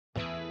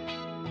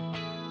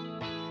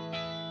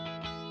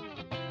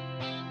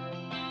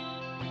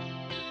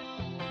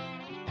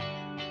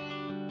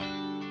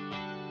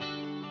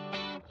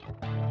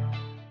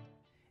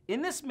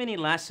In this mini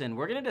lesson,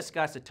 we're going to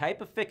discuss a type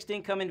of fixed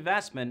income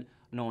investment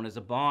known as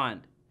a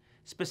bond.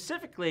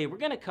 Specifically, we're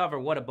going to cover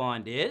what a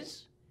bond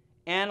is,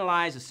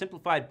 analyze a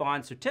simplified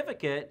bond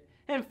certificate,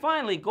 and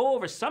finally go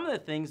over some of the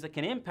things that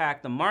can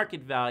impact the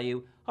market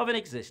value of an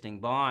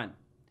existing bond.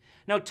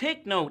 Now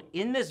take note,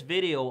 in this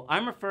video,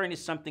 I'm referring to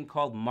something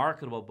called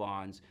marketable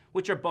bonds,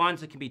 which are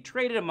bonds that can be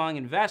traded among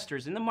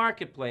investors in the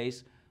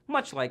marketplace,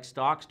 much like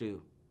stocks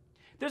do.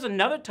 There's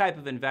another type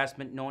of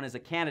investment known as a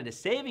Canada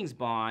Savings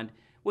Bond,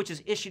 which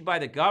is issued by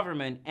the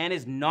government and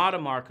is not a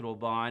marketable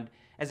bond,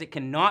 as it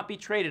cannot be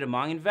traded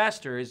among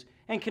investors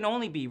and can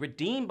only be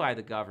redeemed by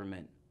the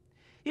government.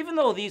 Even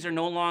though these are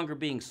no longer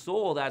being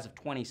sold as of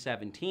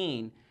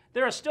 2017,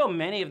 there are still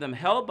many of them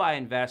held by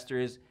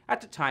investors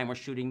at the time we're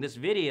shooting this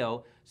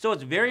video, so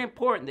it's very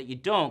important that you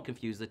don't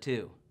confuse the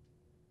two.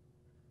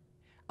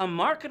 A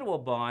marketable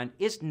bond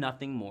is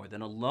nothing more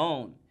than a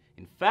loan.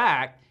 In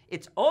fact,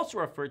 it's also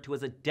referred to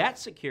as a debt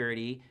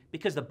security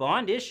because the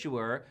bond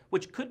issuer,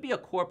 which could be a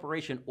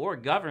corporation or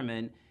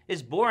government,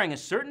 is borrowing a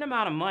certain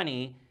amount of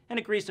money and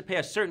agrees to pay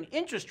a certain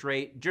interest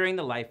rate during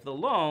the life of the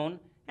loan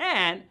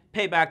and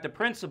pay back the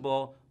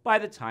principal by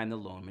the time the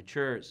loan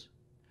matures.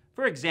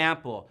 For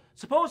example,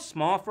 suppose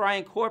Small Fry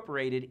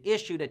Incorporated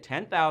issued a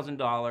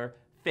 $10,000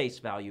 face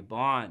value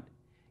bond.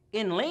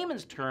 In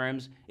layman's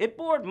terms, it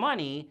borrowed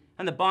money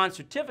and the bond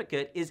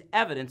certificate is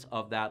evidence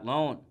of that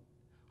loan.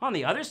 On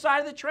the other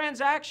side of the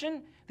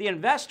transaction, the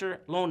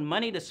investor loaned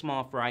money to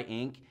Small Fry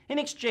Inc. in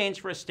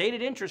exchange for a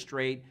stated interest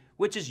rate,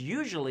 which is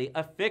usually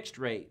a fixed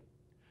rate.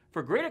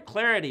 For greater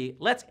clarity,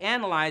 let's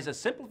analyze a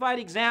simplified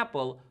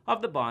example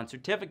of the bond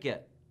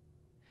certificate.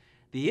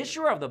 The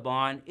issuer of the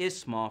bond is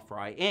Small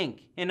Fry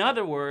Inc. In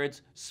other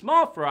words,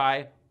 Small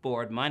Fry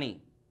borrowed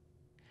money.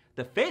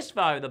 The face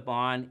value of the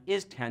bond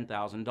is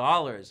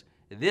 $10,000.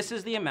 This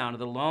is the amount of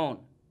the loan.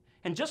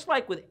 And just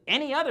like with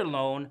any other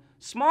loan,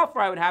 Small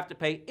Fry would have to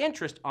pay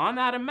interest on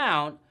that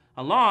amount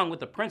along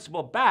with the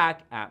principal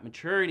back at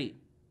maturity.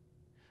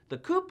 The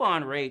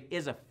coupon rate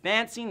is a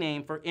fancy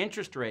name for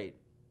interest rate.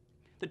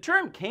 The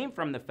term came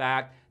from the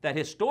fact that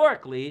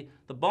historically,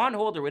 the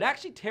bondholder would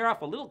actually tear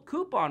off a little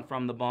coupon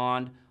from the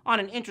bond on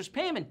an interest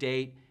payment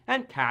date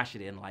and cash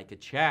it in like a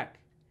check.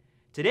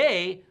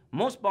 Today,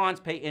 most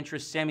bonds pay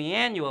interest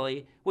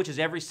semi-annually, which is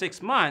every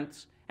 6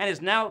 months, and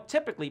is now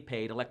typically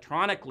paid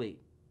electronically.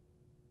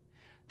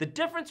 The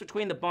difference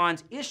between the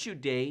bond's issue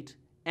date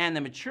and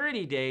the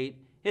maturity date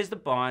is the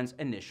bond's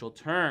initial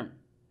term.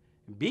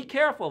 Be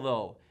careful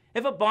though,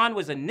 if a bond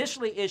was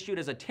initially issued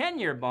as a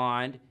 10-year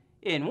bond,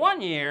 in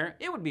 1 year,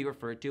 it would be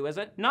referred to as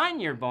a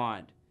 9-year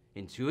bond.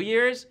 In 2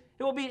 years,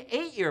 it will be an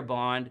 8-year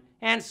bond,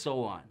 and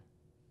so on.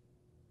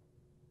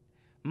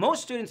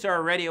 Most students are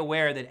already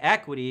aware that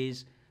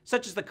equities,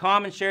 such as the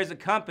common shares of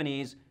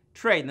companies,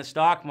 trade in the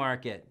stock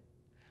market.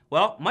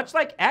 Well, much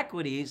like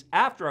equities,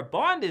 after a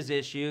bond is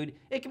issued,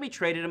 it can be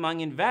traded among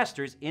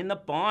investors in the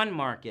bond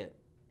market.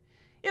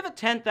 If a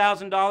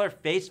 $10,000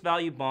 face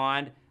value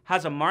bond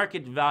has a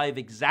market value of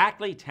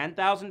exactly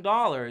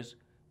 $10,000,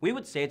 we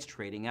would say it's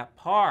trading at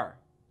par.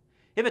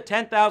 If a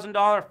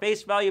 $10,000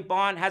 face value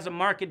bond has a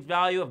market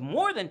value of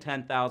more than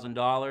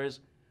 $10,000,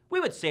 we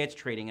would say it's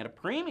trading at a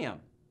premium.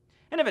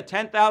 And if a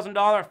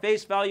 $10,000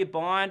 face value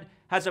bond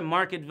has a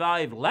market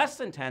value of less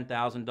than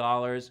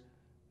 $10,000,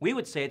 we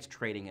would say it's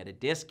trading at a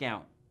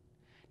discount.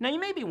 Now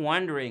you may be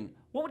wondering,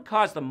 what would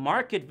cause the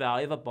market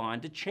value of a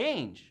bond to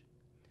change?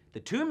 The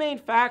two main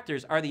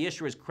factors are the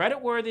issuer's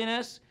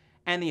creditworthiness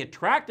and the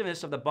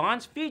attractiveness of the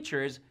bond's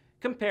features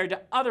compared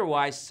to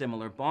otherwise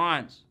similar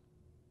bonds.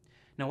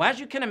 Now, as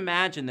you can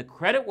imagine, the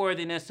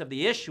creditworthiness of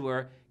the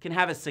issuer can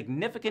have a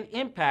significant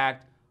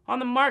impact on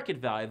the market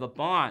value of a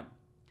bond.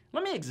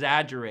 Let me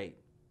exaggerate.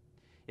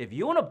 If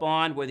you own a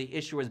bond where the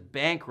issuer is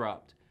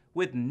bankrupt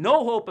with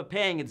no hope of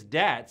paying its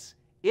debts,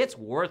 it's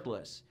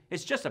worthless.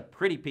 It's just a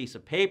pretty piece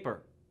of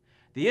paper.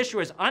 The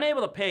issuer is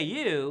unable to pay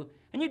you,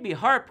 and you'd be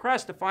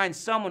hard-pressed to find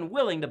someone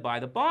willing to buy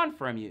the bond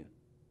from you.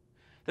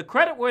 The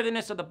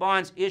creditworthiness of the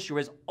bond's issuer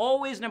is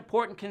always an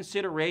important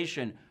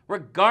consideration,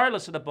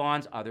 regardless of the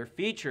bond's other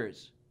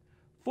features.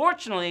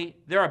 Fortunately,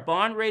 there are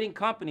bond rating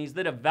companies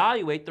that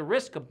evaluate the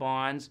risk of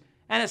bonds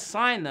and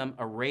assign them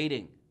a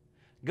rating.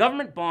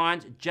 Government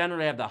bonds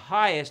generally have the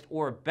highest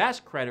or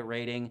best credit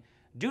rating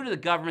due to the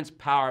government's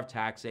power of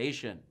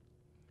taxation.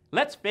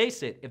 Let's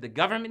face it, if the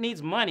government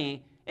needs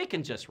money, it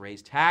can just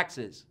raise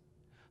taxes.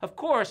 Of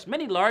course,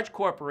 many large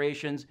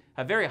corporations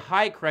have very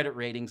high credit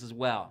ratings as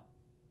well.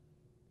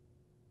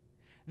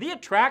 The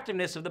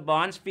attractiveness of the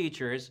bond's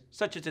features,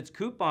 such as its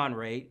coupon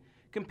rate,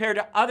 compared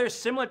to other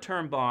similar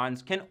term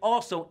bonds can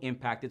also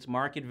impact its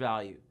market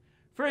value.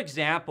 For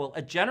example,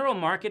 a general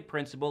market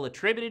principle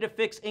attributed to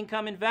fixed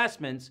income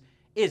investments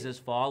is as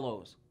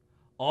follows.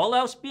 All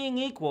else being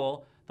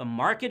equal, the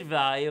market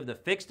value of the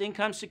fixed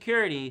income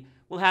security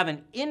will have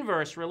an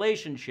inverse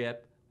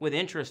relationship with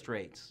interest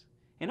rates.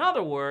 In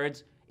other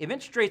words, if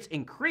interest rates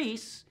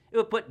increase, it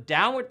will put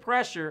downward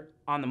pressure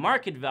on the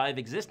market value of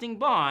existing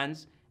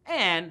bonds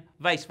and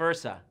vice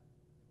versa.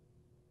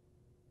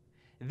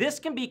 This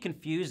can be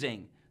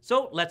confusing,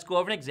 so let's go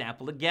over an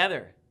example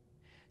together.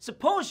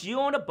 Suppose you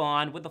own a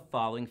bond with the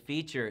following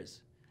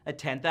features: a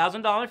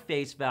 $10,000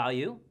 face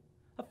value,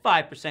 a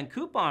 5%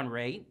 coupon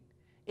rate.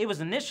 It was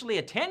initially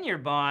a 10-year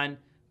bond,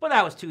 but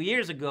that was 2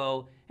 years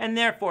ago, and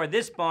therefore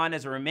this bond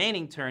has a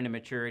remaining term to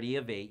maturity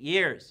of 8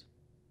 years.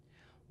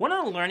 One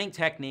of the learning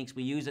techniques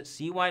we use at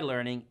SeeWhy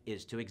Learning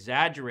is to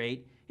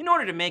exaggerate in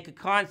order to make a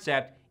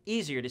concept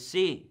easier to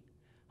see.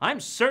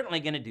 I'm certainly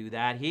going to do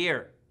that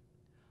here.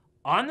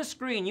 On the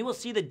screen, you will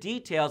see the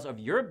details of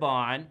your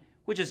bond,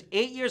 which has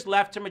 8 years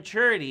left to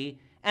maturity,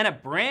 and a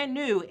brand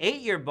new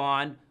 8-year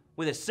bond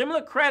with a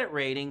similar credit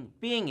rating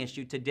being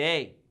issued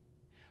today.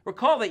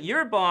 Recall that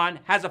your bond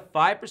has a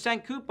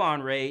 5%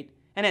 coupon rate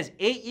and has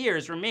 8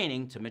 years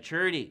remaining to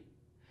maturity.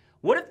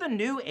 What if the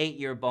new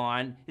 8-year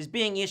bond is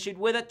being issued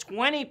with a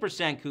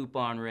 20%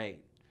 coupon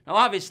rate? Now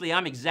obviously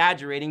I'm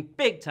exaggerating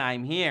big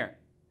time here.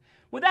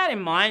 With that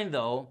in mind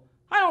though,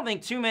 I don't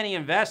think too many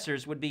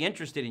investors would be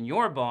interested in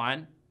your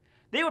bond.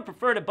 They would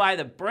prefer to buy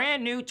the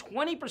brand new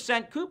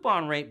 20%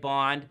 coupon rate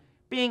bond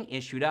being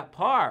issued at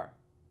par.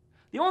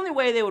 The only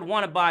way they would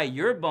want to buy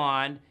your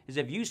bond is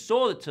if you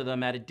sold it to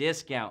them at a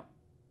discount.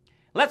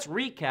 Let's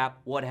recap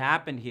what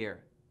happened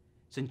here.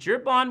 Since your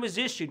bond was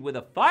issued with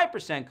a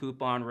 5%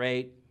 coupon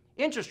rate,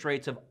 interest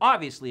rates have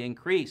obviously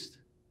increased.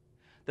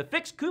 The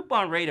fixed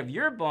coupon rate of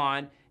your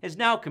bond is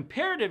now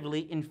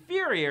comparatively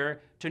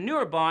inferior to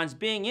newer bonds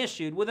being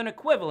issued with an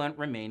equivalent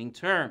remaining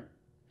term.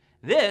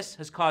 This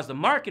has caused the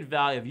market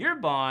value of your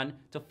bond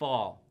to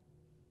fall.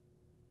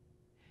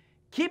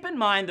 Keep in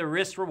mind the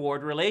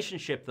risk-reward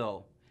relationship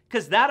though,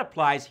 because that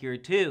applies here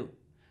too.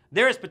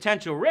 There is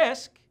potential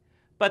risk,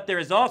 but there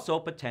is also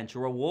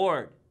potential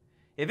reward.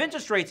 If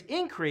interest rates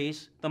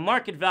increase, the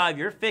market value of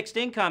your fixed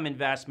income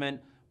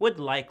investment would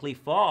likely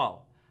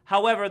fall.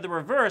 However, the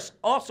reverse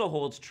also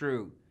holds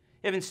true.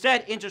 If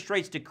instead interest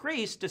rates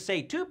decrease to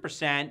say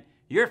 2%,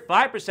 your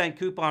 5%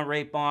 coupon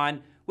rate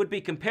bond would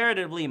be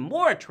comparatively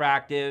more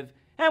attractive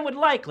and would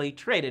likely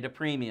trade at a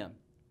premium.